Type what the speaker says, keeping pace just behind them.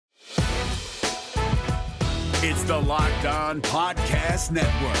It's the Locked On Podcast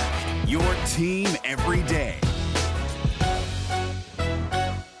Network, your team every day.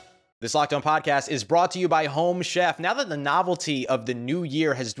 This Locked On Podcast is brought to you by Home Chef. Now that the novelty of the new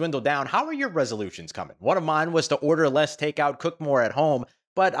year has dwindled down, how are your resolutions coming? One of mine was to order less takeout, cook more at home,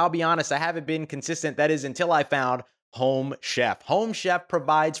 but I'll be honest, I haven't been consistent. That is until I found Home Chef. Home Chef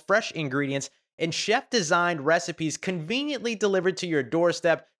provides fresh ingredients and chef-designed recipes conveniently delivered to your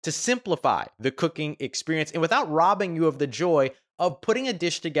doorstep to simplify the cooking experience and without robbing you of the joy of putting a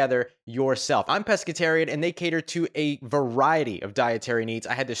dish together yourself. I'm pescatarian and they cater to a variety of dietary needs.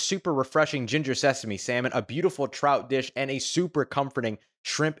 I had this super refreshing ginger sesame salmon, a beautiful trout dish, and a super comforting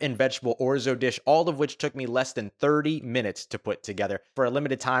shrimp and vegetable orzo dish, all of which took me less than 30 minutes to put together. For a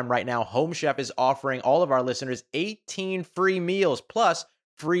limited time right now, Home Chef is offering all of our listeners 18 free meals plus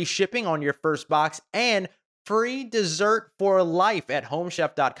free shipping on your first box and free dessert for life at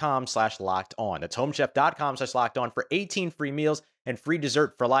homechef.com/lockedon. That's homechef.com/lockedon for 18 free meals and free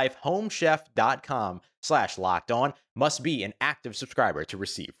dessert for life. Homechef.com/lockedon. Must be an active subscriber to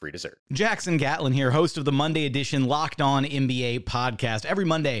receive free dessert. Jackson Gatlin here, host of the Monday edition Locked On NBA podcast. Every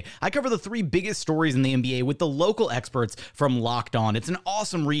Monday, I cover the three biggest stories in the NBA with the local experts from Locked On. It's an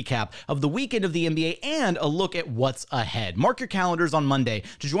awesome recap of the weekend of the NBA and a look at what's ahead. Mark your calendars on Monday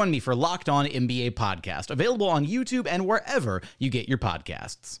to join me for Locked On NBA podcast, available on YouTube and wherever you get your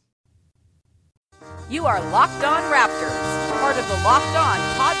podcasts. You are Locked On Raptors, part of the Locked On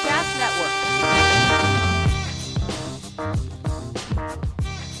Podcast Network.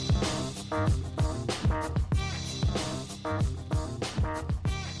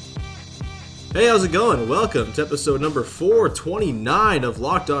 Hey, how's it going? Welcome to episode number 429 of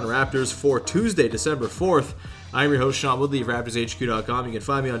Locked On Raptors for Tuesday, December 4th. I'm your host, Sean Woodley of RaptorsHQ.com. You can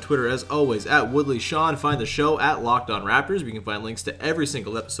find me on Twitter, as always, at WoodleySean. Find the show at Locked On Raptors, where you can find links to every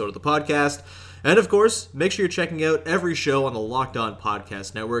single episode of the podcast. And, of course, make sure you're checking out every show on the Locked On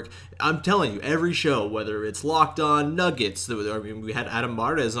Podcast Network. I'm telling you, every show, whether it's Locked On Nuggets, we had Adam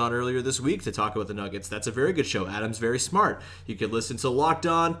Martez on earlier this week to talk about the Nuggets. That's a very good show. Adam's very smart. You can listen to Locked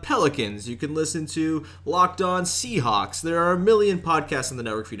On Pelicans. You can listen to Locked On Seahawks. There are a million podcasts on the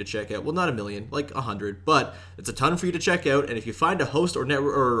network for you to check out. Well, not a million, like 100, but it's a ton for you to check out. And if you find a host or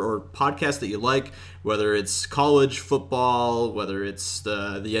network or podcast that you like, whether it's college football, whether it's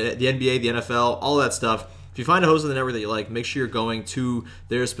the NBA, the NFL, all that stuff. If you find a host on the network that you like, make sure you're going to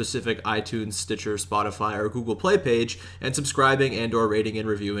their specific iTunes, Stitcher, Spotify, or Google Play page and subscribing and or rating and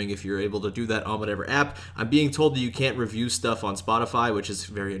reviewing if you're able to do that on whatever app. I'm being told that you can't review stuff on Spotify, which is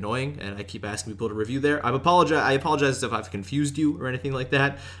very annoying, and I keep asking people to review there. I apologize if I've confused you or anything like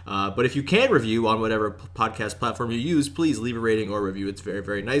that, but if you can review on whatever podcast platform you use, please leave a rating or review. It's very,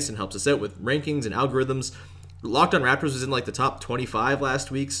 very nice and helps us out with rankings and algorithms. Locked On Raptors was in like the top 25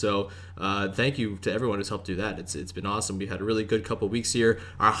 last week, so thank you to everyone who's helped do that. It's been awesome. We had a really good couple weeks here.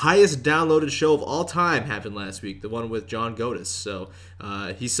 Our highest downloaded show of all time happened last week, the one with John Godis. So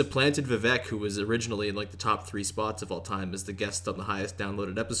he supplanted Vivek, who was originally in like the top 3 spots of all time, as the guest on the highest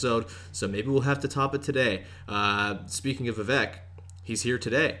downloaded episode. So maybe we'll have to top it today. Speaking of Vivek, he's here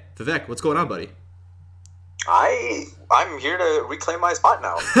today. Vivek, what's going on, buddy? I'm here to reclaim my spot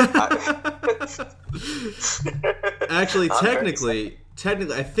now. Actually, technically,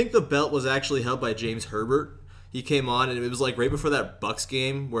 I think the belt was actually held by James Herbert. He came on, and it was like right before that Bucks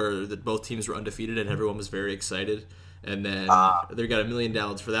game where both teams were undefeated and everyone was very excited. And then they got $1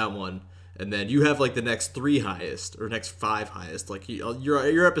 million for that one. And then you have like the next 3 highest or next 5 highest. Like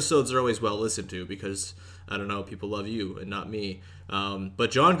your episodes are always well listened to because, I don't know, people love you and not me.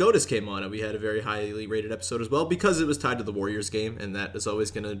 But John Godis came on, and we had a very highly rated episode as well because it was tied to the Warriors game, and that is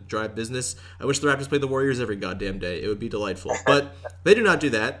always going to drive business. I wish the Raptors played the Warriors every goddamn day. It would be delightful. But they do not do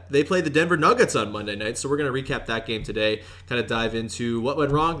that. They played the Denver Nuggets on Monday night, so we're going to recap that game today, kind of dive into what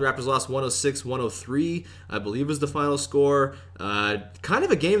went wrong. The Raptors lost 106-103, I believe was the final score. Kind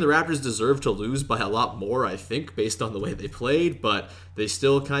of a game the Raptors deserved to lose by a lot more, I think, based on the way they played, but they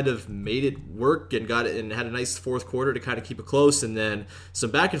still kind of made it work and got it and had a nice fourth quarter to kind of keep it close, and then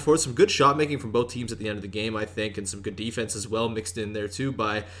some back and forth, some good shot making from both teams at the end of the game, I think, and some good defense as well mixed in there too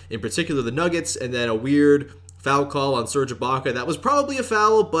by, in particular, the Nuggets, and then a weird foul call on Serge Ibaka. That was probably a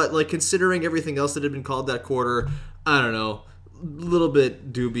foul, but like considering everything else that had been called that quarter, I don't know. Little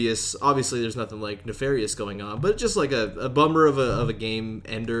bit dubious. Obviously, there's nothing like nefarious going on, but just like a bummer of a game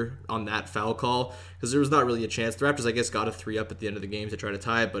ender on that foul call because there was not really a chance. The Raptors, I guess, got a 3-up at the end of the game to try to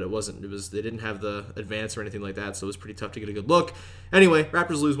tie it, but it wasn't. They didn't have the advance or anything like that, so it was pretty tough to get a good look. Anyway,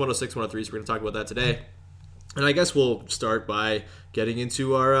 Raptors lose 106-103, so we're going to talk about that today. And I guess we'll start by getting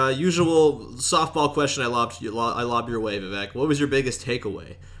into our usual softball question I lobbed your way, Vivek. What was your biggest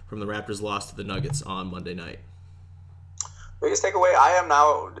takeaway from the Raptors' loss to the Nuggets on Monday night? Biggest takeaway, I am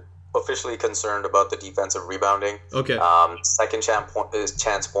now officially concerned about the defensive rebounding. Okay. Second chance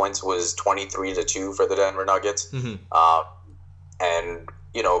points was 23-2 for the Denver Nuggets. Mm-hmm. And,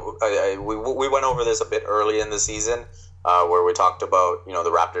 we went over this a bit early in the season where we talked about, the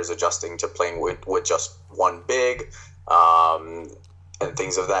Raptors adjusting to playing with just one big and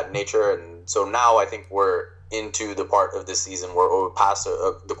things of that nature. And so now I think we're into the part of the season where we're past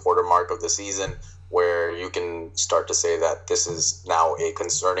the quarter mark of the season where you can start to say that this is now a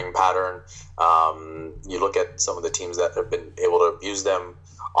concerning pattern. You look at some of the teams that have been able to abuse them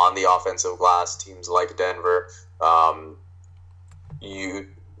on the offensive glass, teams like Denver. You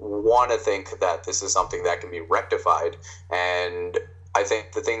want to think that this is something that can be rectified. And I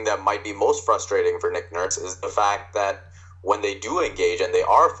think the thing that might be most frustrating for Nick Nurse is the fact that when they do engage and they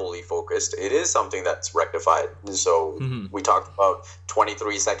are fully focused, it is something that's rectified. So we talked about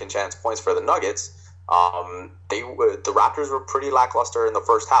 23 second chance points for the Nuggets. The Raptors were pretty lackluster in the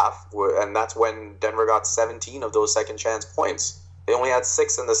first half, and that's when Denver got 17 of those second chance points. They only had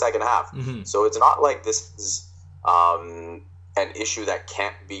 6 in the second half. So it's not like this is an issue that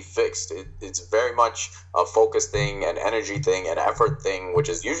can't be fixed. It's very much a focus thing, an energy thing, an effort thing, which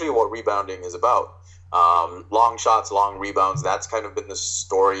is usually what rebounding is about. Long shots, long rebounds, that's kind of been the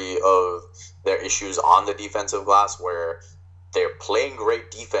story of their issues on the defensive glass, where they're playing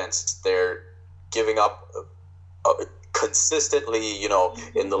great defense. They're giving up consistently,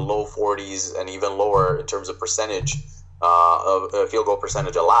 in the low 40s and even lower in terms of percentage of field goal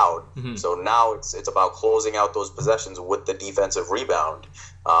percentage allowed. So now it's about closing out those possessions with the defensive rebound.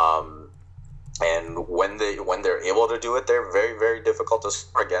 And when they're able to do it, they're very, very difficult to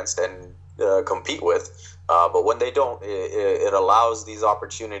score against and compete with. But when they don't, it allows these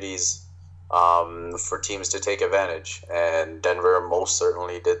opportunities for teams to take advantage. And Denver most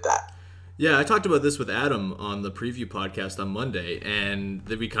certainly did that. Yeah, I talked about this with Adam on the preview podcast on Monday, and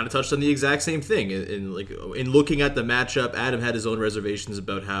we kind of touched on the exact same thing. In looking at the matchup, Adam had his own reservations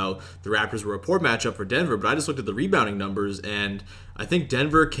about how the Raptors were a poor matchup for Denver, but I just looked at the rebounding numbers, and I think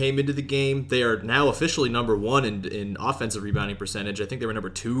Denver came into the game. They are now officially number 1 in offensive rebounding percentage. I think they were number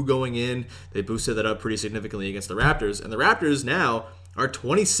 2 going in. They boosted that up pretty significantly against the Raptors, and the Raptors now are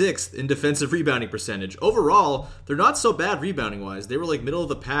 26th in defensive rebounding percentage. Overall, they're not so bad rebounding-wise. They were like middle of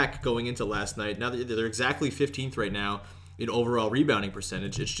the pack going into last night. Now they're exactly 15th right now in overall rebounding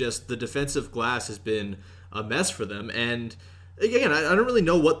percentage. It's just the defensive glass has been a mess for them. And again, I don't really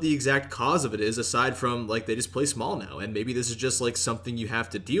know what the exact cause of it is, aside from like they just play small now. And maybe this is just like something you have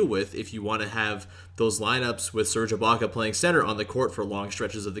to deal with if you want to have those lineups with Serge Ibaka playing center on the court for long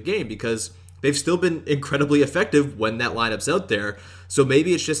stretches of the game, because they've still been incredibly effective when that lineup's out there. So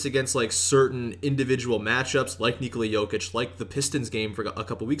maybe it's just against like certain individual matchups like Nikola Jokic, like the Pistons game for a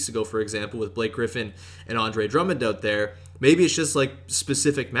couple weeks ago, for example, with Blake Griffin and Andre Drummond out there. Maybe it's just like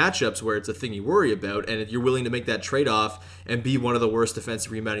specific matchups where it's a thing you worry about, and you're willing to make that trade-off and be one of the worst defensive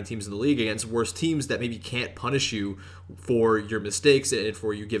rebounding teams in the league against worse teams that maybe can't punish you for your mistakes and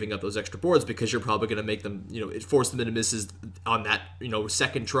for you giving up those extra boards, because you're probably going to make them, force them into misses on that,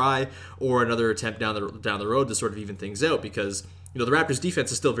 second try or another attempt down the road to sort of even things out, because the Raptors'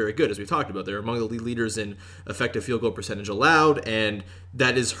 defense is still very good, as we talked about. They're among the league leaders in effective field goal percentage allowed, and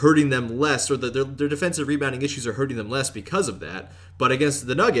that is hurting them less, or their defensive rebounding issues are hurting them less because of that. But against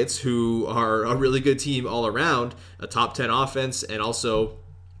the Nuggets, who are a really good team all around, a top 10 offense, and also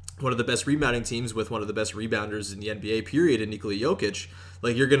one of the best rebounding teams with one of the best rebounders in the NBA, period, in Nikola Jokic,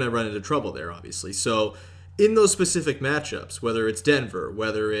 like, you're going to run into trouble there, obviously. So in those specific matchups, whether it's Denver,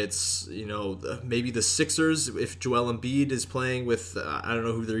 whether it's, maybe the Sixers, if Joel Embiid is playing with, I don't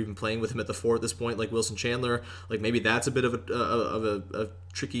know who they're even playing with him at the 4 at this point, like Wilson Chandler, like maybe that's a bit of a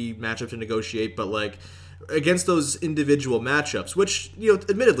tricky matchup to negotiate, but like against those individual matchups, which,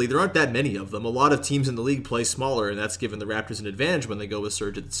 admittedly, there aren't that many of them. A lot of teams in the league play smaller, and that's given the Raptors an advantage when they go with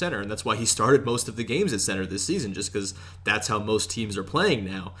Serge at the center, and that's why he started most of the games at center this season, just because that's how most teams are playing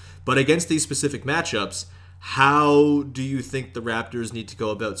now. But against these specific matchups, how do you think the Raptors need to go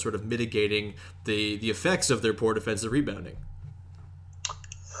about sort of mitigating the effects of their poor defensive rebounding?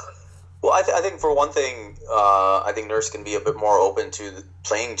 Well, I think for one thing, I think Nurse can be a bit more open to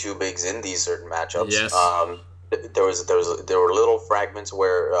playing two bigs in these certain matchups. Yes. There were little fragments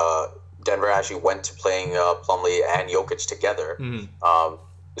where Denver actually went to playing Plumlee and Jokic together. Mm-hmm.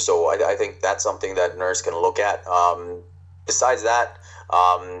 So I think that's something that Nurse can look at. Besides that,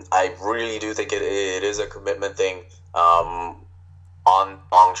 I really do think it is a commitment thing. On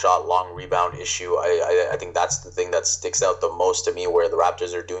long shot, long rebound issue, I think that's the thing that sticks out the most to me, where the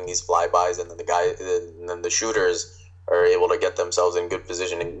Raptors are doing these flybys, and then the shooters are able to get themselves in good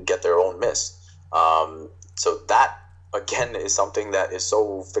position and get their own miss. So that again, is something that is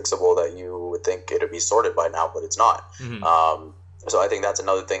so fixable that you would think it'd be sorted by now, but it's not. So I think that's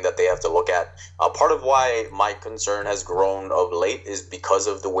another thing that they have to look at. Part of why my concern has grown of late is because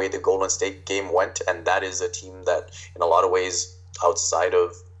of the way the Golden State game went, and that is a team that, in a lot of ways, outside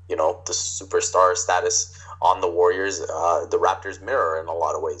of the superstar status on the Warriors, the Raptors mirror in a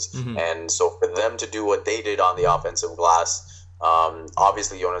lot of ways. And so for them to do what they did on the offensive glass,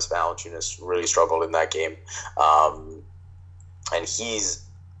 obviously Jonas Valanciunas really struggled in that game, and he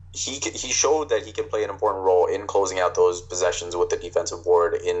showed that he can play an important role in closing out those possessions with the defensive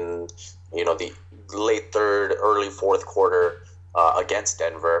board in the late third, early fourth quarter against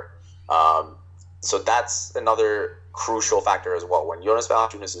Denver. So that's another crucial factor as well. When Jonas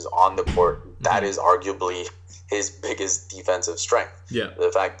Valanciunas is on the court, that is arguably his biggest defensive strength. Yeah,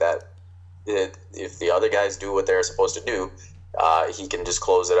 the fact that if the other guys do what they're supposed to do, he can just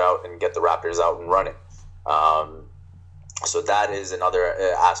close it out and get the Raptors out and running. So that is another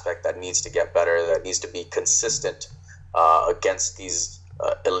aspect that needs to get better, that needs to be consistent against these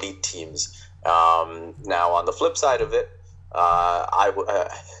elite teams. Now, on the flip side of it, I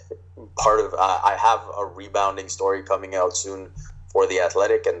have a rebounding story coming out soon for The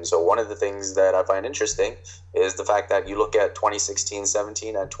Athletic, and so one of the things that I find interesting is the fact that you look at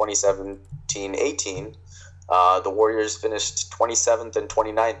 2016-17 and 2017-18, the Warriors finished 27th and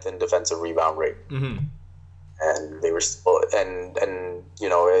 29th in defensive rebound rate. And they were still, and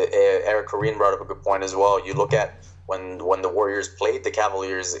Eric Koreen brought up a good point as well. You look at when the Warriors played the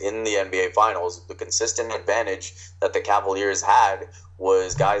Cavaliers in the NBA Finals, the consistent advantage that the Cavaliers had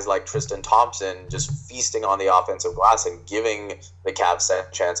was guys like Tristan Thompson just feasting on the offensive glass and giving the Cavs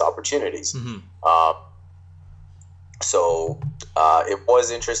second chance opportunities. So it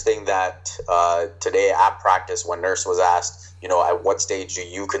was interesting that today at practice, when Nurse was asked, at what stage do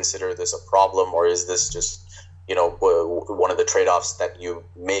you consider this a problem, or is this just one of the trade-offs that you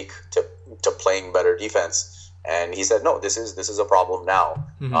make to playing better defense? And he said, no, this is a problem now.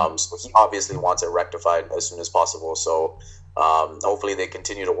 So he obviously wants it rectified as soon as possible. So hopefully they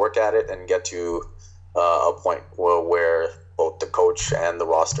continue to work at it and get to a point where both the coach and the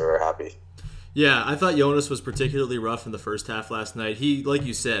roster are happy. Yeah, I thought Jonas was particularly rough in the first half last night. He, like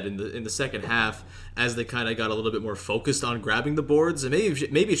you said, in the second half, as they kind of got a little bit more focused on grabbing the boards, and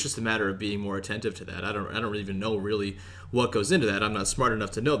maybe it's just a matter of being more attentive to that. I don't even know really what goes into that. I'm not smart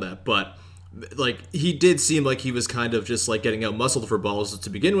enough to know that, but he did seem like he was kind of just getting out muscled for balls to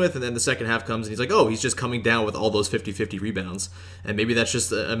begin with, and then the second half comes and he's like, oh, he's just coming down with all those 50-50 rebounds, and maybe that's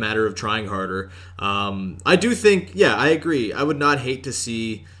just a matter of trying harder. I do think, I agree. I would not hate to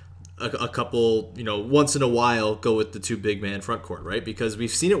see a couple, once in a while go with the two big man front court, right? Because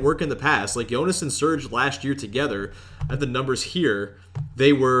we've seen it work in the past. Like Jonas and Serge last year together, I have the numbers here.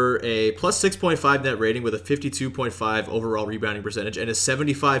 They were a plus 6.5 net rating with a 52.5 overall rebounding percentage and a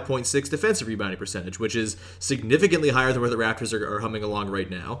 75.6 defensive rebounding percentage, which is significantly higher than where the Raptors are humming along right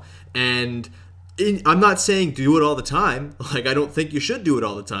now. And I'm not saying do it all the time. I don't think you should do it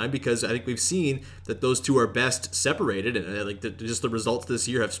all the time, because I think we've seen that those two are best separated, and just the results this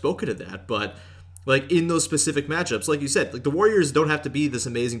year have spoken to that. But in those specific matchups, like you said, the Warriors don't have to be this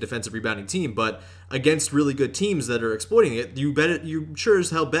amazing defensive rebounding team, but against really good teams that are exploiting it, you sure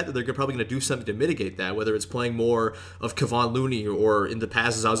as hell bet that they're probably going to do something to mitigate that, whether it's playing more of Kevon Looney or in the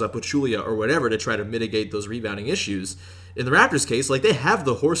past Zaza Pachulia or whatever to try to mitigate those rebounding issues. In the Raptors' case, they have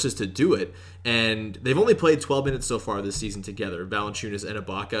the horses to do it, and they've only played 12 minutes so far this season together, Valanciunas and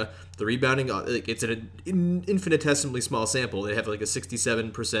Ibaka. The rebounding, it's an infinitesimally small sample. They have a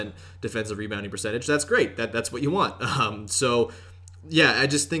 67% defensive rebounding percentage. That's great. That's what you want. I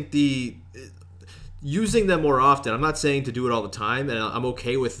just think using them more often, I'm not saying to do it all the time, and I'm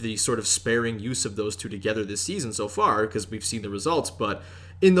okay with the sort of sparing use of those two together this season so far, because we've seen the results, but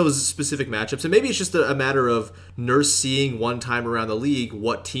in those specific matchups, and maybe it's just a matter of Nurse seeing one time around the league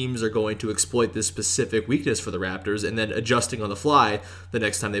what teams are going to exploit this specific weakness for the Raptors, and then adjusting on the fly the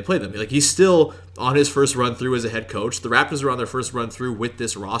next time they play them. He's still on his first run through as a head coach. The Raptors are on their first run through with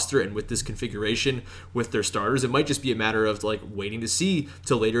this roster and with this configuration with their starters. It might just be a matter of waiting to see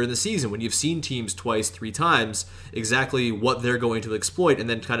till later in the season when you've seen teams twice, three times exactly what they're going to exploit, and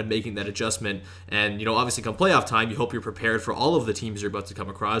then kind of making that adjustment. And obviously come playoff time, you hope you're prepared for all of the teams you're about to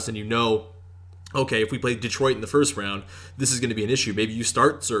come across, and okay, if we play Detroit in the first round, this is going to be an issue. Maybe you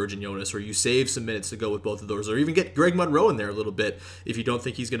start Serge and Jonas, or you save some minutes to go with both of those, or even get Greg Monroe in there a little bit if you don't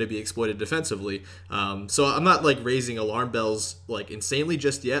think he's going to be exploited defensively. So I'm not raising alarm bells insanely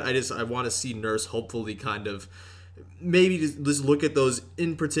just yet. I want to see Nurse hopefully kind of maybe just look at those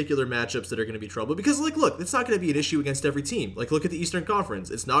in particular matchups that are going to be trouble. Because, like, look, it's not going to be an issue against every team. Like, look at the Eastern Conference.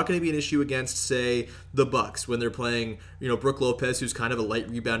 It's not going to be an issue against, say, the Bucks when they're playing, Brook Lopez, who's kind of a light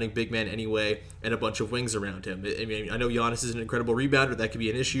rebounding big man anyway, and a bunch of wings around him. I mean, I know Giannis is an incredible rebounder. That could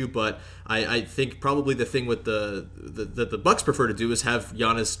be an issue, but I think probably the thing with the Bucks prefer to do is have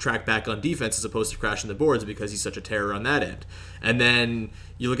Giannis track back on defense as opposed to crashing the boards because he's such a terror on that end. And then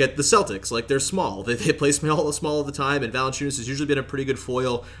you look at the Celtics, like they're small. They play small all the time, and Valanciunas has usually been a pretty good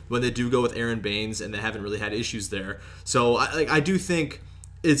foil when they do go with Aaron Baines, and they haven't really had issues there. So I do think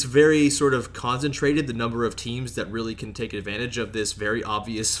it's very sort of concentrated, the number of teams that really can take advantage of this very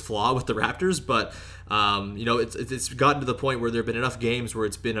obvious flaw with the Raptors, but it's gotten to the point where there have been enough games where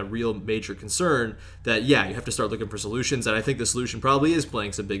it's been a real major concern that, you have to start looking for solutions. And I think the solution probably is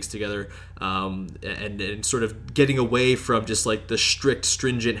playing some bigs together and sort of getting away from just like the strict,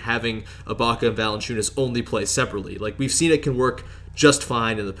 stringent having Ibaka and Valanciunas only play separately. Like, we've seen it can work just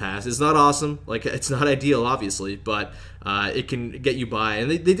fine in the past. It's not awesome. Like, it's not ideal, obviously, but it can get you by.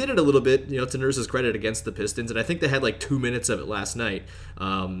 And they did it a little bit, to Nurse's credit, against the Pistons. And I think they had like 2 minutes of it last night,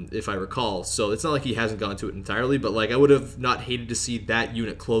 if I recall. So it's not like he hasn't gone to it entirely, but like I would have not hated to see that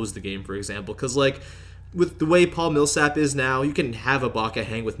unit close the game, for example, because like with the way Paul Millsap is now, you can have Ibaka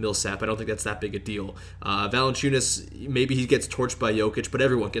hang with Millsap. I don't think that's that big a deal. Valanciunas, maybe he gets torched by Jokic, but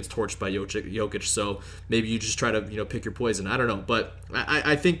everyone gets torched by Jokic, so maybe you just try to pick your poison. I don't know, but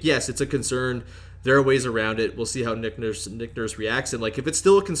I think, yes, it's a concern. There are ways around it. We'll see how Nick Nurse reacts, and like if it's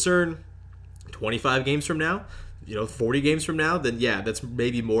still a concern 25 games from now, 40 games from now, then that's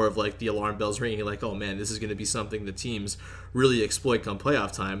maybe more of like the alarm bells ringing, like, oh man, this is going to be something the teams really exploit come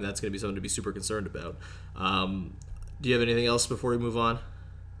playoff time. That's going to be something to be super concerned about. Do you have anything else before we move on?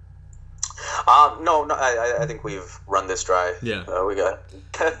 No, I think we've run this dry. Yeah, we got.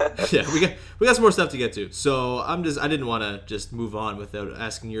 we got some more stuff to get to. So I didn't want to just move on without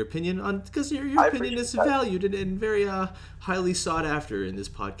asking your opinion on, because your opinion is valued and very highly sought after in this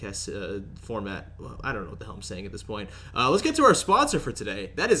podcast format. Well, I don't know what the hell I'm saying at this point. Let's get to our sponsor for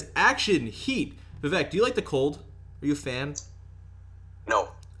today. That is Action Heat. Vivek, do you like the cold? Are you a fan? No.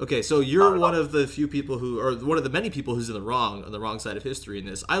 Okay, so you're one of the few people or one of the many people who's on the wrong side of history in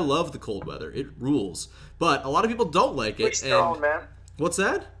this. I love the cold weather; it rules. But a lot of people don't like it. Each their own, man. What's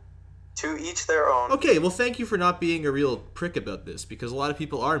that? To each their own. Okay, well, thank you for not being a real prick about this, because a lot of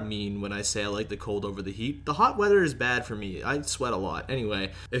people are mean when I say I like the cold over the heat. The hot weather is bad for me. I sweat a lot.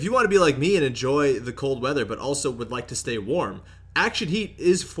 Anyway, if you want to be like me and enjoy the cold weather, but also would like to stay warm, Action Heat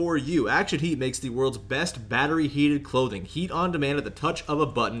is for you. Action Heat makes the world's best battery-heated clothing. Heat on demand at the touch of a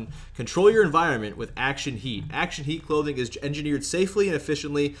button. Control your environment with Action Heat. Action Heat clothing is engineered safely and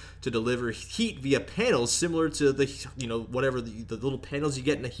efficiently to deliver heat via panels similar to the little panels you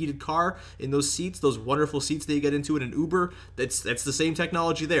get in a heated car, in those seats, those wonderful seats that you get into in an Uber. That's the same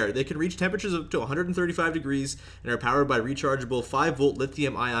technology there. They can reach temperatures up to 135 degrees and are powered by rechargeable 5-volt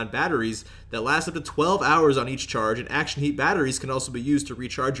lithium-ion batteries that last up to 12 hours on each charge, and Action Heat batteries can also be used to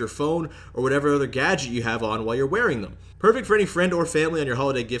recharge your phone or whatever other gadget you have on while you're wearing them. Perfect for any friend or family on your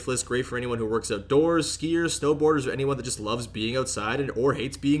holiday gift list. Great for anyone who works outdoors, skiers, snowboarders, or anyone that just loves being outside or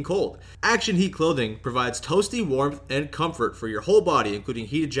hates being cold. Action Heat clothing provides toasty warmth and comfort for your whole body, including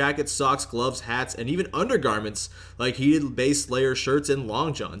heated jackets, socks, gloves, hats, and even undergarments like heated base layer shirts and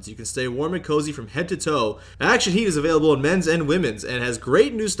long johns. You can stay warm and cozy from head to toe. Action Heat is available in men's and women's and has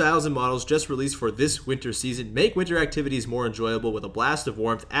great new styles and models just released for this winter season. Make winter activities more enjoyable with a blast of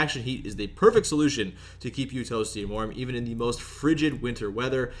warmth. Action Heat is the perfect solution to keep you toasty and warm, even in the most frigid winter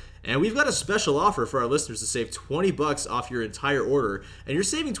weather. And we've got a special offer for our listeners to save $20 off your entire order. And you're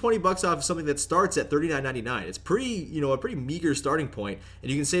saving $20 off of something that starts at $39.99. It's a pretty meager starting point,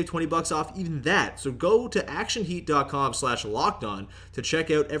 and you can save $20 off even that. So go to actionheat.com/lockedon to check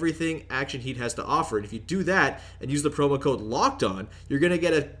out everything Action Heat has to offer. And if you do that and use the promo code LOCKEDON, you're going to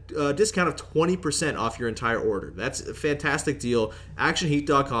get a discount of 20% off your entire order. That's a fantastic deal.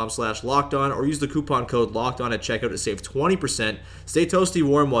 actionheat.com/lockedon, or use the coupon code LOCKEDON at checkout to save 20%. Stay toasty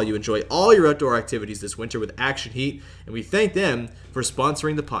warm while you enjoy all your outdoor activities this winter with Action Heat, and we thank them for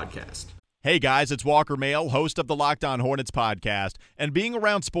sponsoring the podcast. Hey guys, it's Walker Mail, host of the Locked On Hornets podcast, and being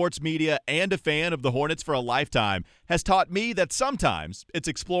around sports media and a fan of the Hornets for a lifetime has taught me that sometimes it's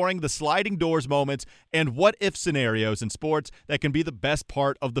exploring the sliding doors moments and what-if scenarios in sports that can be the best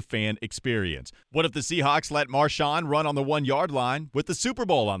part of the fan experience. What if the Seahawks let Marshawn run on the 1-yard line with the Super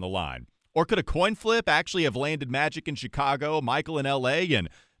Bowl on the line? Or could a coin flip actually have landed Magic in Chicago, Michael in L.A., and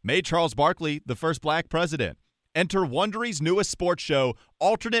made Charles Barkley the first black president? Enter Wondery's newest sports show,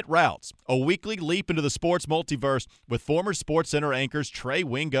 Alternate Routes, a weekly leap into the sports multiverse with former SportsCenter anchors Trey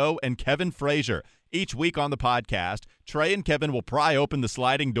Wingo and Kevin Frazier. Each week on the podcast, Trey and Kevin will pry open the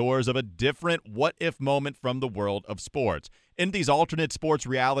sliding doors of a different what-if moment from the world of sports. In these alternate sports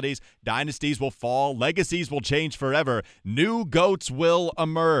realities, dynasties will fall, legacies will change forever, new GOATs will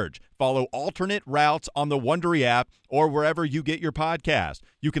emerge. Follow Alternate Routes on the Wondery app or wherever you get your podcast.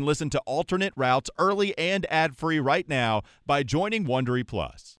 You can listen to Alternate Routes early and ad-free right now by joining Wondery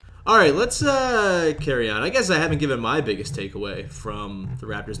Plus. All right, let's carry on. I guess I haven't given my biggest takeaway from the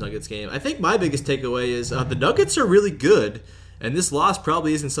Raptors-Nuggets game. I think my biggest takeaway is the Nuggets are really good, and this loss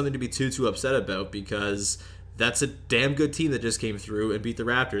probably isn't something to be too upset about because that's a damn good team that just came through and beat the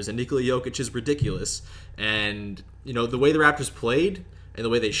Raptors, and Nikola Jokic is ridiculous. And, you know, the way the Raptors played and the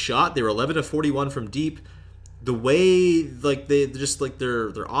way they shot, they were 11 of 41 from deep. The way, like, they just, like,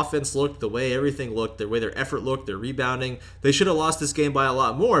 their offense looked, the way everything looked, the way their effort looked, their rebounding, they should have lost this game by a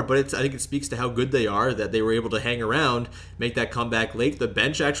lot more, but I think it speaks to how good they are, that they were able to hang around, make that comeback late. The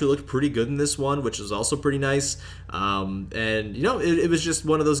bench actually looked pretty good in this one, which was also pretty nice. And, you know, it was just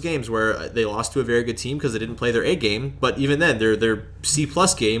one of those games where they lost to a very good team because they didn't play their A game, but even then, their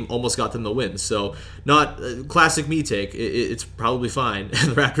C-plus game almost got them the win. So, not classic me take. It's probably fine.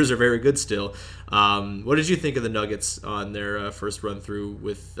 The Raptors are very good still. What did you think of the Nuggets on their first run through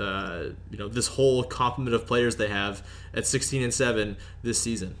with you know, this whole complement of players they have at 16-7 this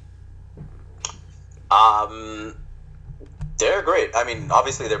season? They're great. I mean,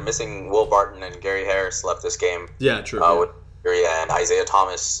 obviously they're missing Will Barton and Gary Harris left this game. Yeah, true. And Isaiah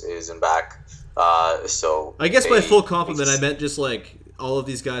Thomas isn't back. So I guess by full complement, I meant just like all of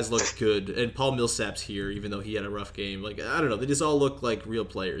these guys look good, and Paul Millsap's here, even though he had a rough game. Like, I don't know, they just all look like real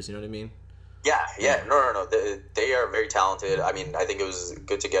players. You know what I mean? Yeah. No. They are very talented. I mean, I think it was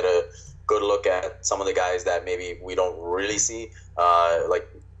good to get a good look at some of the guys that maybe we don't really see, like,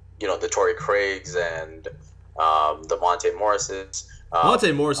 you know, the Torrey Craigs and the Monte Morrises.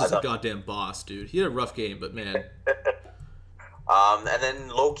 Monte Morris is a goddamn boss, dude. He had a rough game, but man. And then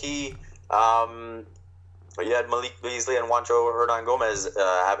low-key, you had Malik Beasley and Juancho Hernan-Gomez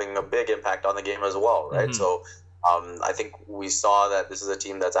having a big impact on the game as well, right? Mm-hmm. So I think we saw that this is a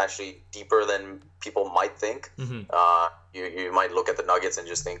team that's actually deeper than people might think. Mm-hmm. You might look at the Nuggets and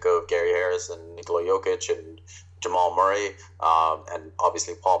just think of Gary Harris and Nikola Jokic and Jamal Murray, and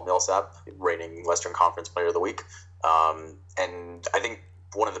obviously Paul Millsap, reigning Western Conference Player of the Week. And I think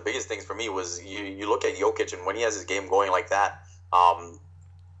one of the biggest things for me was you look at Jokic, and when he has his game going like that,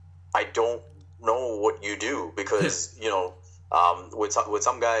 I don't know what you do because, you know, with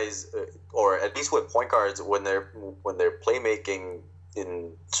some guys, or at least with point guards, when they're playmaking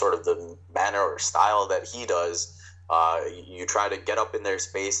in sort of the manner or style that he does, you try to get up in their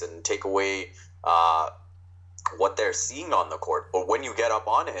space and take away what they're seeing on the court. But when you get up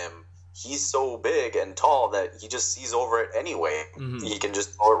on him, he's so big and tall that he just sees over it anyway. Mm-hmm. He can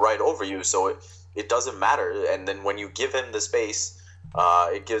just throw it right over you, so it doesn't matter. And then when you give him the space,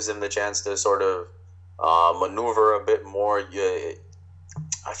 it gives him the chance to sort of maneuver a bit more.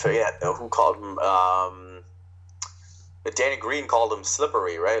 I forget who called him. Danny Green called him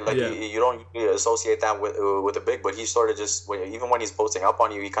slippery, right? Like, you don't associate that with a big, but he sort of just, even when he's posting up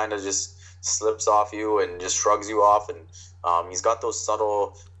on you, he kind of just slips off you and just shrugs you off. And he's got those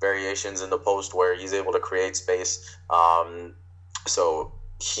subtle variations in the post where he's able to create space. So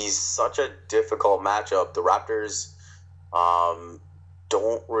he's such a difficult matchup. The Raptors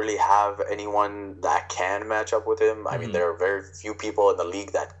don't really have anyone that can match up with him. I mean, there are very few people in the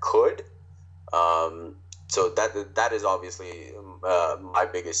league that could. So that is obviously my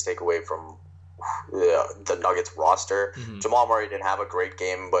biggest takeaway from the Nuggets roster. Mm-hmm. Jamal Murray didn't have a great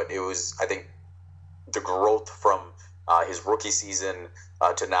game, but it was, I think, the growth from his rookie season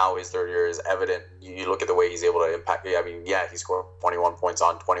to now his third year is evident. You look at the way he's able to impact. I mean, he scored 21 points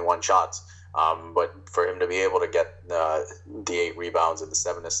on 21 shots. But for him to be able to get the 8 rebounds and the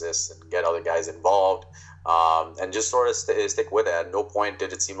 7 assists and get other guys involved, and just sort of stick with it. At no point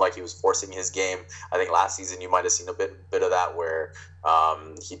did it seem like he was forcing his game. I think last season you might have seen a bit of that where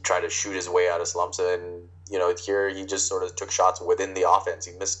he tried to shoot his way out of slumps, and you know, here he just sort of took shots within the offense.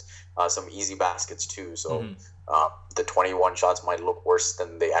 He missed some easy baskets too. So the 21 shots might look worse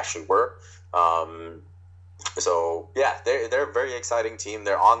than they actually were. So yeah, they're a very exciting team.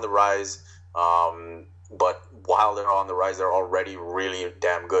 They're on the rise. But while they're on the rise, they're already really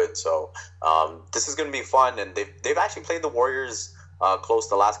damn good. So this is going to be fun, and they've actually played the Warriors close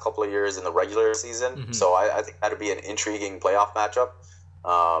the last couple of years in the regular season. Mm-hmm. So I think that'd be an intriguing playoff matchup,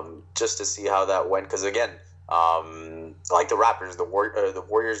 just to see how that went. Because again, like the Raptors, the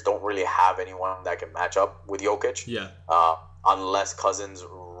Warriors don't really have anyone that can match up with Jokic. Yeah. Unless Cousins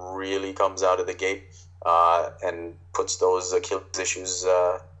really comes out of the gate and puts those Achilles issues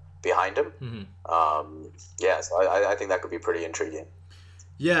behind him. So I think that could be pretty intriguing.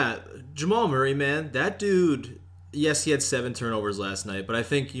 Yeah, Jamal Murray, man, that dude. Yes, he had 7 turnovers last night, but I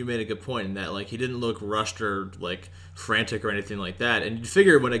think you made a good point in that, like, he didn't look rushed or, like, frantic or anything like that. And you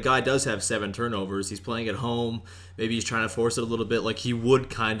figure when a guy does have 7 turnovers, he's playing at home, maybe he's trying to force it a little bit, like, he would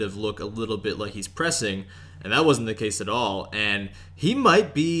kind of look a little bit like he's pressing, and that wasn't the case at all. And he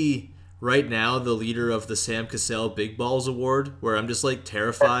might be, right now, the leader of the Sam Cassell Big Balls Award, where I'm just, like,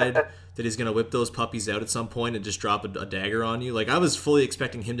 terrified that he's going to whip those puppies out at some point and just drop a dagger on you. Like, I was fully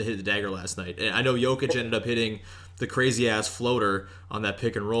expecting him to hit the dagger last night. And I know Jokic ended up hitting the crazy-ass floater on that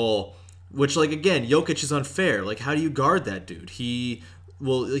pick and roll, which, like, again, Jokic is unfair. Like, how do you guard that dude?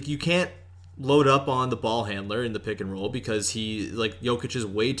 You can't load up on the ball handler in the pick and roll because Jokic is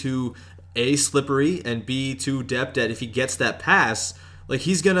way too, A, slippery, and B, too adept at if he gets that pass, like,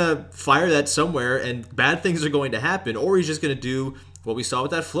 he's going to fire that somewhere and bad things are going to happen, or he's just going to do what we saw with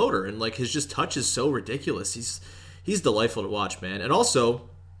that floater, and, like, his just touch is so ridiculous. He's delightful to watch, man. And also,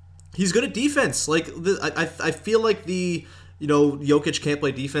 he's good at defense. Like, I feel like the Jokic can't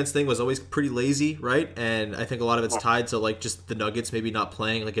play defense thing was always pretty lazy, right? And I think a lot of it's tied to, like, just the Nuggets maybe not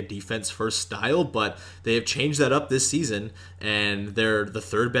playing, like, a defense-first style, but they have changed that up this season, and they're the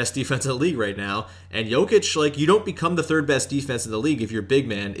 3rd best defense in the league right now. And Jokic, like, you don't become the 3rd best defense in the league if your big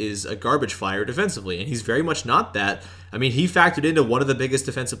man is a garbage fire defensively, and he's very much not that. I mean, he factored into one of the biggest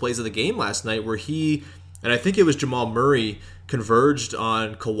defensive plays of the game last night where and I think it was Jamal Murray, converged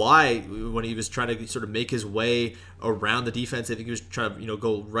on Kawhi when he was trying to sort of make his way around the defense. I think he was trying to,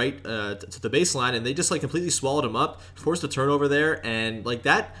 go right to the baseline, and they just, like, completely swallowed him up, forced a turnover there, and, like,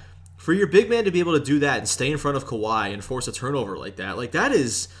 that, for your big man to be able to do that and stay in front of Kawhi and force a turnover like that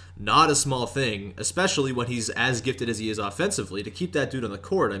is not a small thing, especially when he's as gifted as he is offensively, to keep that dude on the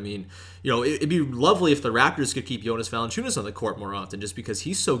court. I mean, it'd be lovely if the Raptors could keep Jonas Valanciunas on the court more often just because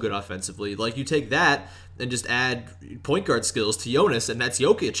he's so good offensively. Like, you take that and just add point guard skills to Jonas, and that's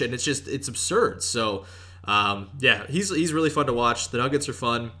Jokic, and it's absurd. So, he's really fun to watch. The Nuggets are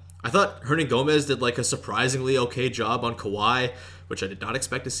fun. I thought Hernan Gomez did, like, a surprisingly okay job on Kawhi, which I did not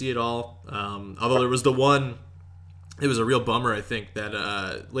expect to see at all. Although there was it was a real bummer, I think,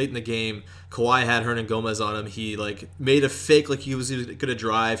 that late in the game, Kawhi had Hernan Gomez on him. He, like, made a fake like he was going to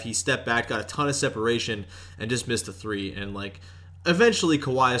drive. He stepped back, got a ton of separation, and just missed a 3. And, like, eventually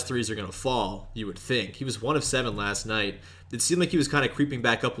Kawhi's threes are going to fall, you would think. He was 1 of 7 last night. It seemed like he was kind of creeping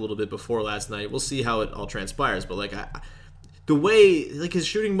back up a little bit before last night. We'll see how it all transpires. But, like, the way, like, his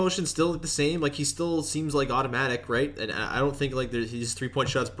shooting motion's still the same. Like, he still seems, like, automatic, right? And I don't think, like, his 3-point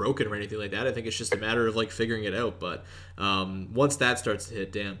shot's broken or anything like that. I think it's just a matter of, like, figuring it out. But once that starts to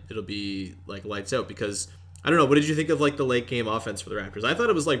hit, damn, it'll be, like, lights out. Because, I don't know, what did you think of, like, the late game offense for the Raptors? I thought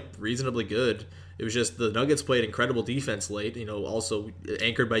it was, like, reasonably good. It was just the Nuggets played incredible defense late, also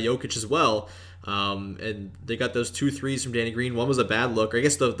anchored by Jokic as well. And they got those 2 threes from Danny Green. One was a bad look. Or I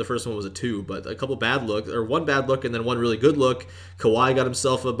guess the first one was a 2, but a couple bad looks, or one bad look and then one really good look. Kawhi got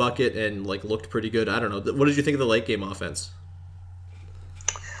himself a bucket and, like, looked pretty good. I don't know. What did you think of the late game offense?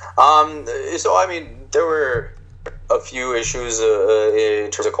 So, I mean, there were a few issues in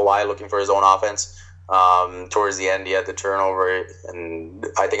terms of Kawhi looking for his own offense. Towards the end, he had the turnover, and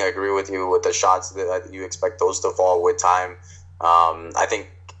I think I agree with you with the shots that you expect those to fall with time. I think,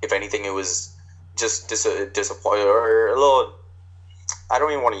 if anything, it was just disappointing or a little. I don't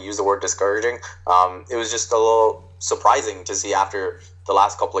even want to use the word discouraging. It was just a little surprising to see after the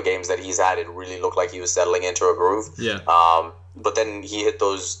last couple of games that he's had. It really looked like he was settling into a groove. Yeah. But then he hit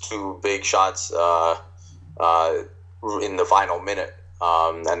those 2 big shots in the final minute,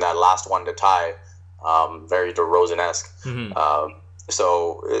 and that last one to tie. Very DeRozan-esque. Mm-hmm.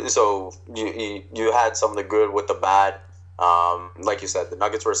 So you had some of the good with the bad. Like you said, the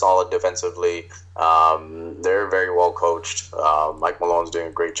Nuggets were solid defensively. They're very well coached. Mike Malone's doing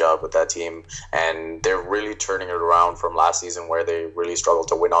a great job with that team, and they're really turning it around from last season where they really struggled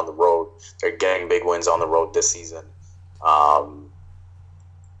to win on the road. They're getting big wins on the road this season.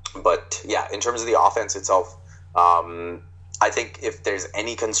 But yeah, in terms of the offense itself, I think if there's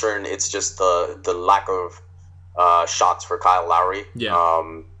any concern, it's just the lack of shots for Kyle Lowry.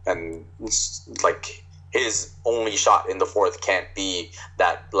 Yeah. And it's like his only shot in the fourth can't be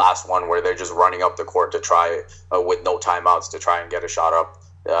that last one where they're just running up the court to try with no timeouts to try and get a shot up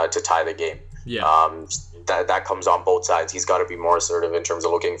to tie the game. Yeah. That comes on both sides. He's got to be more assertive in terms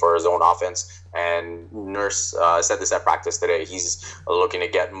of looking for his own offense. And Nurse said this at practice today. He's looking to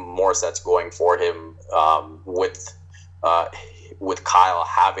get more sets going for him with Kyle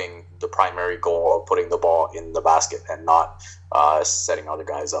having the primary goal of putting the ball in the basket and not setting other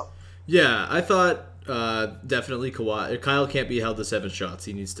guys up. Yeah, I thought definitely Kawhi. Kyle can't be held to 7 shots.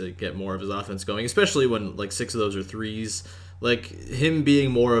 He needs to get more of his offense going, especially when like 6 of those are threes. Like him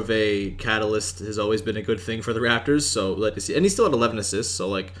being more of a catalyst has always been a good thing for the Raptors. So like to see, and he still had 11 assists. So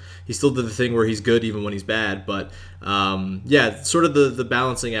like he still did the thing where he's good even when he's bad. But sort of the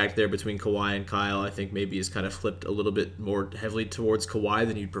balancing act there between Kawhi and Kyle, I think maybe is kind of flipped a little bit more heavily towards Kawhi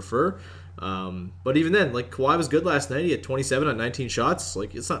than you'd prefer. But even then, like Kawhi was good last night. He had 27 on 19 shots.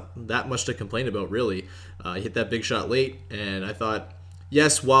 Like it's not that much to complain about, really. He hit that big shot late, and I thought,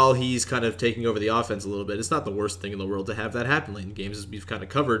 yes, while he's kind of taking over the offense a little bit, it's not the worst thing in the world to have that happen late in games, as we've kind of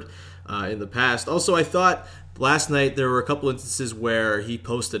covered in the past. Also, I thought last night there were a couple instances where he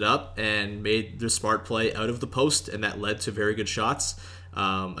posted up and made the smart play out of the post, and that led to very good shots.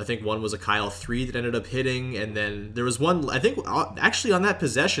 I think one was a Kyle 3 that ended up hitting, and then there was one, I think, actually on that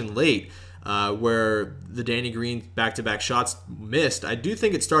possession late, where the Danny Green back-to-back shots missed. I do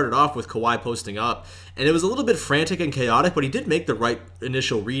think it started off with Kawhi posting up, and it was a little bit frantic and chaotic, but he did make the right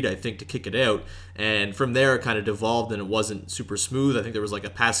initial read, I think, to kick it out, and from there it kind of devolved, and it wasn't super smooth. I think there was like a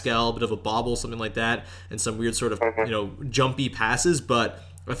Pascal, a bit of a bobble, something like that, and some weird sort of, jumpy passes, but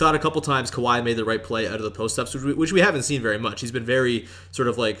I thought a couple times Kawhi made the right play out of the post-ups, which we haven't seen very much. He's been very sort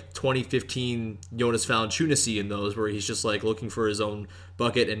of like 2015 Jonas Valanciunas-y in those, where he's just like looking for his own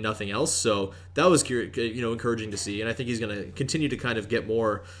bucket and nothing else. So that was encouraging to see, and I think he's going to continue to kind of get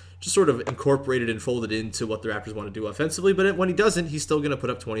more just sort of incorporated and folded into what the Raptors want to do offensively. But when he doesn't, he's still going to put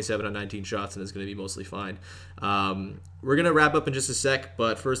up 27 on 19 shots, and it's going to be mostly fine. We're going to wrap up in just a sec,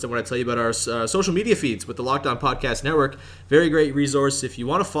 but first I want to tell you about our social media feeds with the Locked On Podcast Network. Very great resource. If you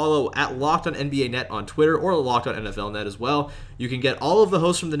want to follow at Locked On NBA Net on Twitter or Locked On NFL Net as well, you can get all of the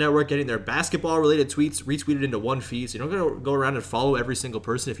hosts from the network getting their basketball-related tweets retweeted into one feed, so you don't got to go around and follow every single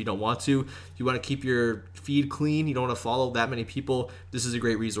person if you don't want to. If you want to keep your feed clean, you don't want to follow that many people, this is a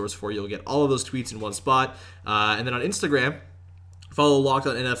great resource for you. You'll get all of those tweets in one spot. And then on Instagram, follow Locked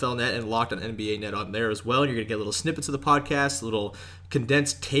On NFL Net and Locked On NBA Net on there as well. And you're going to get little snippets of the podcast, little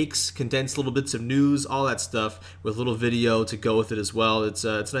condensed takes, condensed little bits of news, all that stuff with little video to go with it as well. It's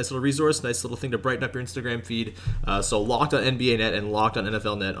a nice little resource, nice little thing to brighten up your Instagram feed. So Locked On NBA Net and Locked On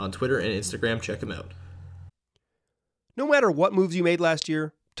NFL Net on Twitter and Instagram. Check them out. No matter what moves you made last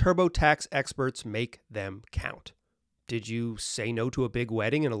year, TurboTax experts make them count. Did you say no to a big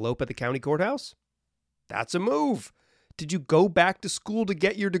wedding and elope at the county courthouse? That's a move. Did you go back to school to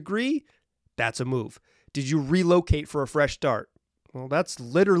get your degree? That's a move. Did you relocate for a fresh start? Well, that's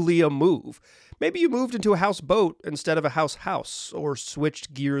literally a move. Maybe you moved into a houseboat instead of a house, or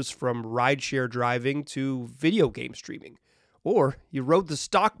switched gears from rideshare driving to video game streaming. Or you rode the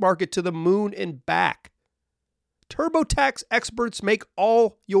stock market to the moon and back. TurboTax experts make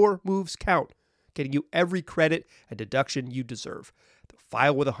all your moves count, getting you every credit and deduction you deserve. They'll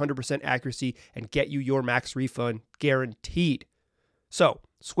file with 100% accuracy and get you your max refund guaranteed. So,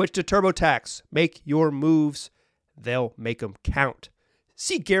 switch to TurboTax. Make your moves. They'll make them count.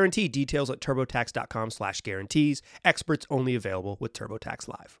 See guarantee details at turbotax.com/guarantees. Experts only available with TurboTax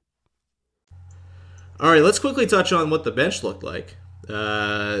Live. All right, let's quickly touch on what the bench looked like.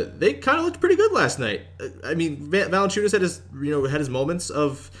 They kind of looked pretty good last night. I mean, Valanciunas had his moments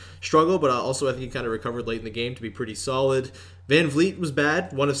of struggle, but also I think he kind of recovered late in the game to be pretty solid. Van Vliet was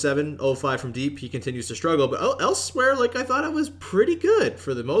bad, 1 of 7, 0 of 5 from deep. He continues to struggle, but elsewhere, I thought it was pretty good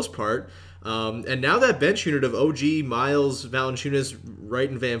for the most part. And now that bench unit of OG, Miles, Valanciunas, Wright,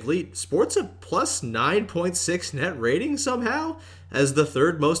 and Van Vliet sports a plus 9.6 net rating somehow as the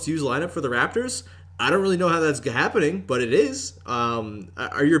third most used lineup for the Raptors. I don't really know how that's happening, but it is.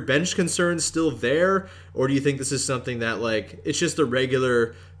 Are your bench concerns still there, or do you think this is something that it's just a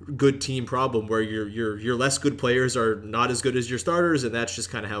regular good team problem where your less good players are not as good as your starters, and that's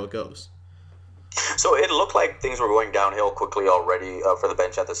just kind of how it goes? So it looked like things were going downhill quickly already for the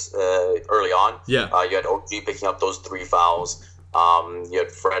bench at this early on. Yeah, you had OG picking up those 3 fouls. You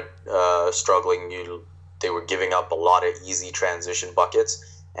had Fred struggling. They were giving up a lot of easy transition buckets.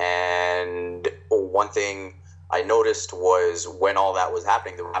 And one thing I noticed was when all that was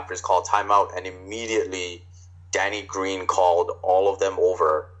happening, the Raptors called timeout, and immediately Danny Green called all of them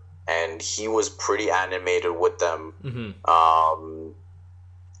over, and he was pretty animated with them,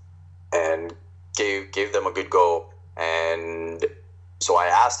 and gave them a good go. And so I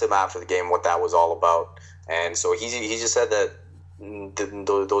asked him after the game what that was all about, and so he just said that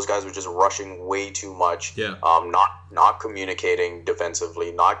those guys were just rushing way too much, not communicating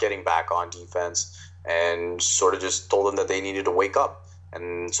defensively, not getting back on defense, and sort of just told them that they needed to wake up.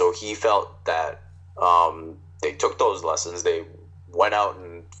 And so he felt that they took those lessons, they went out,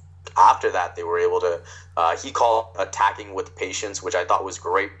 and after that they were able to he called attacking with patience, which I thought was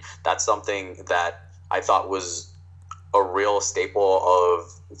great. That's something that I thought was a real staple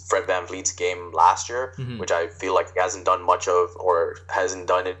of Fred VanVleet's game last year, which I feel like he hasn't done much of, or hasn't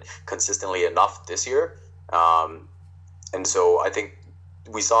done it consistently enough this year. And so I think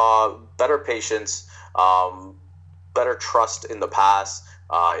we saw better patience, better trust in the pass,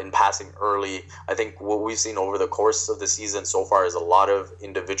 in passing early. I think what we've seen over the course of the season so far is a lot of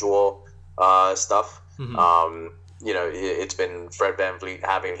individual stuff. It's been Fred VanVleet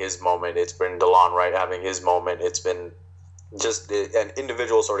having his moment. It's been DeLon Wright having his moment. It's been just an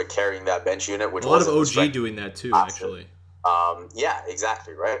individual sort of carrying that bench unit, which a lot of OG doing that too, actually. Yeah,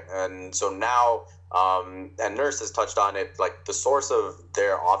 exactly, right. And so now, and Nurse has touched on it, like the source of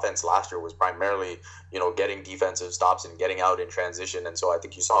their offense last year was primarily, getting defensive stops and getting out in transition. And so I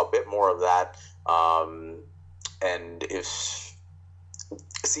think you saw a bit more of that. And if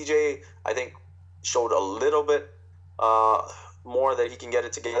CJ, I think, showed a little bit more that he can get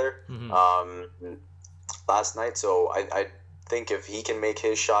it together last night. So I think if he can make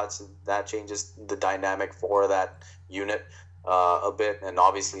his shots, that changes the dynamic for that unit a bit. And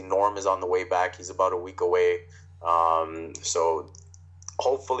obviously Norm is on the way back. He's about a week away. So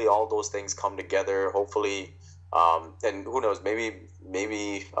hopefully all those things come together. Hopefully, and who knows,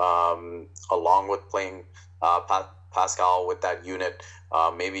 maybe along with playing Pascal with that unit,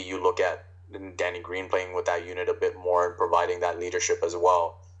 maybe you look at Danny Green playing with that unit a bit more and providing that leadership as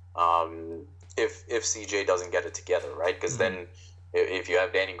well. If CJ doesn't get it together, right? Because then if you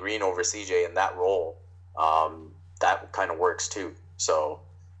have Danny Green over CJ in that role, that kind of works too. So,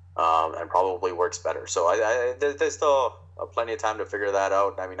 and probably works better. So there's still plenty of time to figure that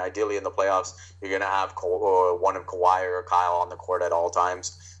out. I mean, ideally in the playoffs, you're going to have one of Kawhi or Kyle on the court at all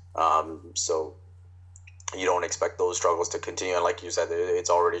times. So you don't expect those struggles to continue. And like you said, it's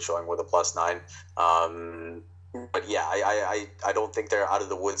already showing with a +9. But yeah, I don't think they're out of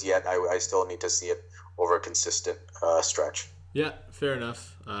the woods yet. I still need to see it over a consistent stretch. Yeah, fair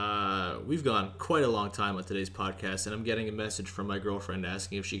enough. We've gone quite a long time on today's podcast, and I'm getting a message from my girlfriend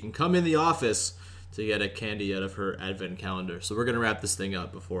asking if she can come in the office to get a candy out of her advent calendar. So we're going to wrap this thing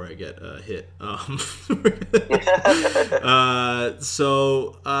up before I get hit.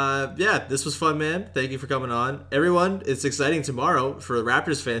 Yeah, this was fun, man. Thank you for coming on. Everyone, it's exciting tomorrow for the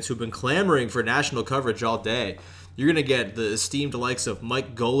Raptors fans who've been clamoring for national coverage all day. You're going to get the esteemed likes of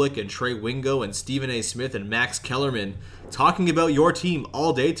Mike Golick and Trey Wingo and Stephen A. Smith and Max Kellerman talking about your team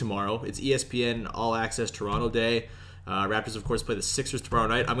all day tomorrow. It's ESPN All Access Toronto Day. Raptors, of course, play the Sixers tomorrow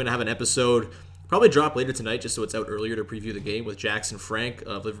night. I'm going to have an episode probably drop later tonight just so it's out earlier to preview the game with Jackson Frank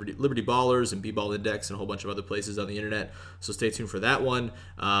of Liberty Ballers and B-Ball Index and a whole bunch of other places on the internet. So stay tuned for that one.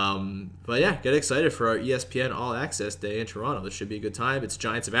 But yeah, get excited for our ESPN All Access Day in Toronto. This should be a good time. It's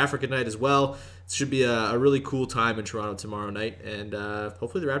Giants of Africa night as well. It should be a really cool time in Toronto tomorrow night. And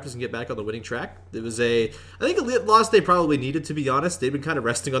hopefully the Raptors can get back on the winning track. It was I think a loss they probably needed, to be honest. They've been kind of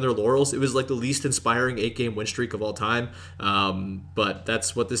resting on their laurels. It was like the least inspiring 8-game win streak of all time. But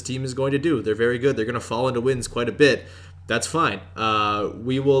that's what this team is going to do. They're very good. They're going to fall into wins quite a bit. That's fine.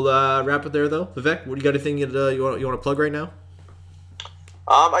 We will wrap it there, though. Vivek, what do you got anything you want to plug right now?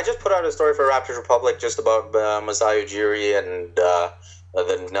 I just put out a story for Raptors Republic just about Masai Ujiri and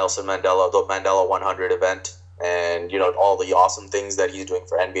the Nelson Mandela, the Mandela 100 event, and all the awesome things that he's doing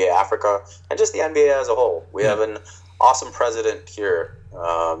for NBA Africa and just the NBA as a whole. We have an awesome president here,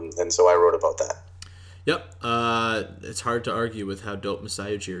 and so I wrote about that. Yep, it's hard to argue with how dope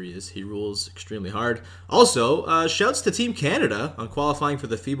Masai Ujiri is. He rules extremely hard. Also, shouts to Team Canada on qualifying for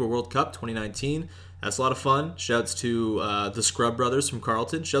the FIBA World Cup 2019. That's a lot of fun. Shouts to the Scrub Brothers from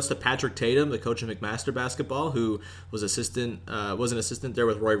Carleton. Shouts to Patrick Tatum, the coach of McMaster basketball, who was an assistant there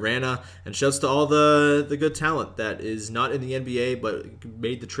with Roy Rana. And shouts to all the good talent that is not in the NBA but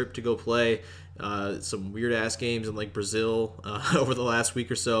made the trip to go play some weird-ass games in like Brazil over the last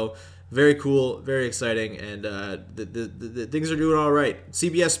week or so. Very cool, very exciting, and the things are doing all right.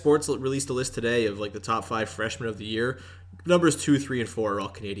 CBS Sports released a list today of like the top 5 freshmen of the year. Numbers 2, 3, and 4 are all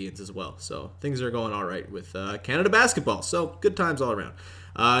Canadians as well, so things are going all right with Canada basketball. So good times all around.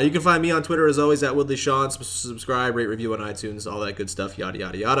 You can find me on Twitter as always at Woodley Sean. Subscribe, rate, review on iTunes, all that good stuff, yada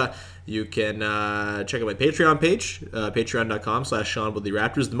yada yada. You can check out my Patreon page, patreon.com/Sean Woodley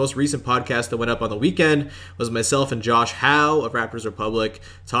Raptors. The most recent podcast that went up on the weekend was myself and Josh Howe of Raptors Republic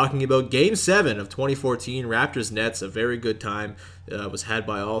talking about Game 7 of 2014 Raptors Nets. A very good time was had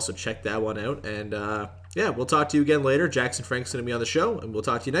by all, so check that one out. And yeah, we'll talk to you again later. Jackson Frank's going to be on the show, and we'll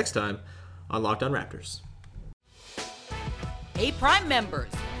talk to you next time on Locked On Raptors. Hey, Prime members,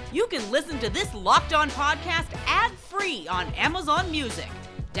 you can listen to this Locked On podcast ad-free on Amazon Music.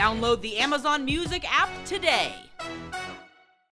 Download the Amazon Music app today.